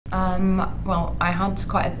Well, I had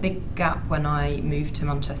quite a big gap when I moved to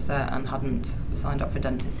Manchester and hadn't signed up for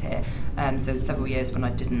dentists here. So several years when I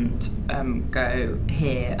didn't go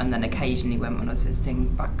here, and then occasionally went when I was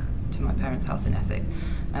visiting back to my parents' house in Essex.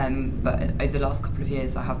 But over the last couple of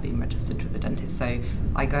years I have been registered with a dentist, so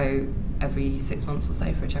I go every 6 months or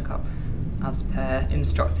so for a checkup, as per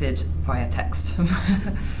instructed via text.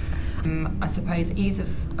 I suppose ease of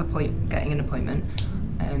getting an appointment,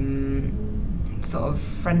 sort of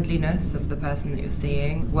friendliness of the person that you're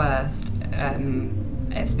seeing. Worst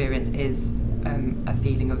experience is a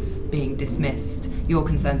feeling of being dismissed, your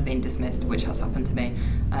concerns being dismissed, which has happened to me,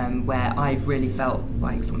 where I've really felt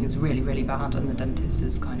like something's really, really bad and the dentist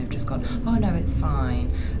has kind of just gone, oh no, it's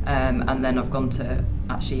fine. And then I've gone to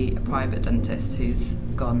actually a private dentist who's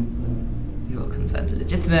gone, your concerns are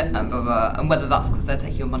legitimate, and blah, blah, and whether that's because they're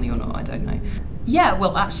taking your money or not, I don't know. Yeah,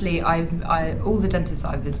 well actually all the dentists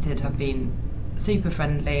that I've visited have been super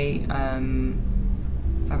friendly,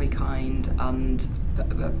 very kind, and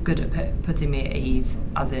good at putting me at ease,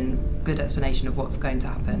 as in good explanation of what's going to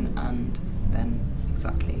happen and then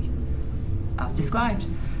exactly as described.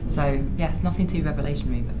 So yes, nothing too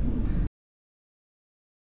revelationary, but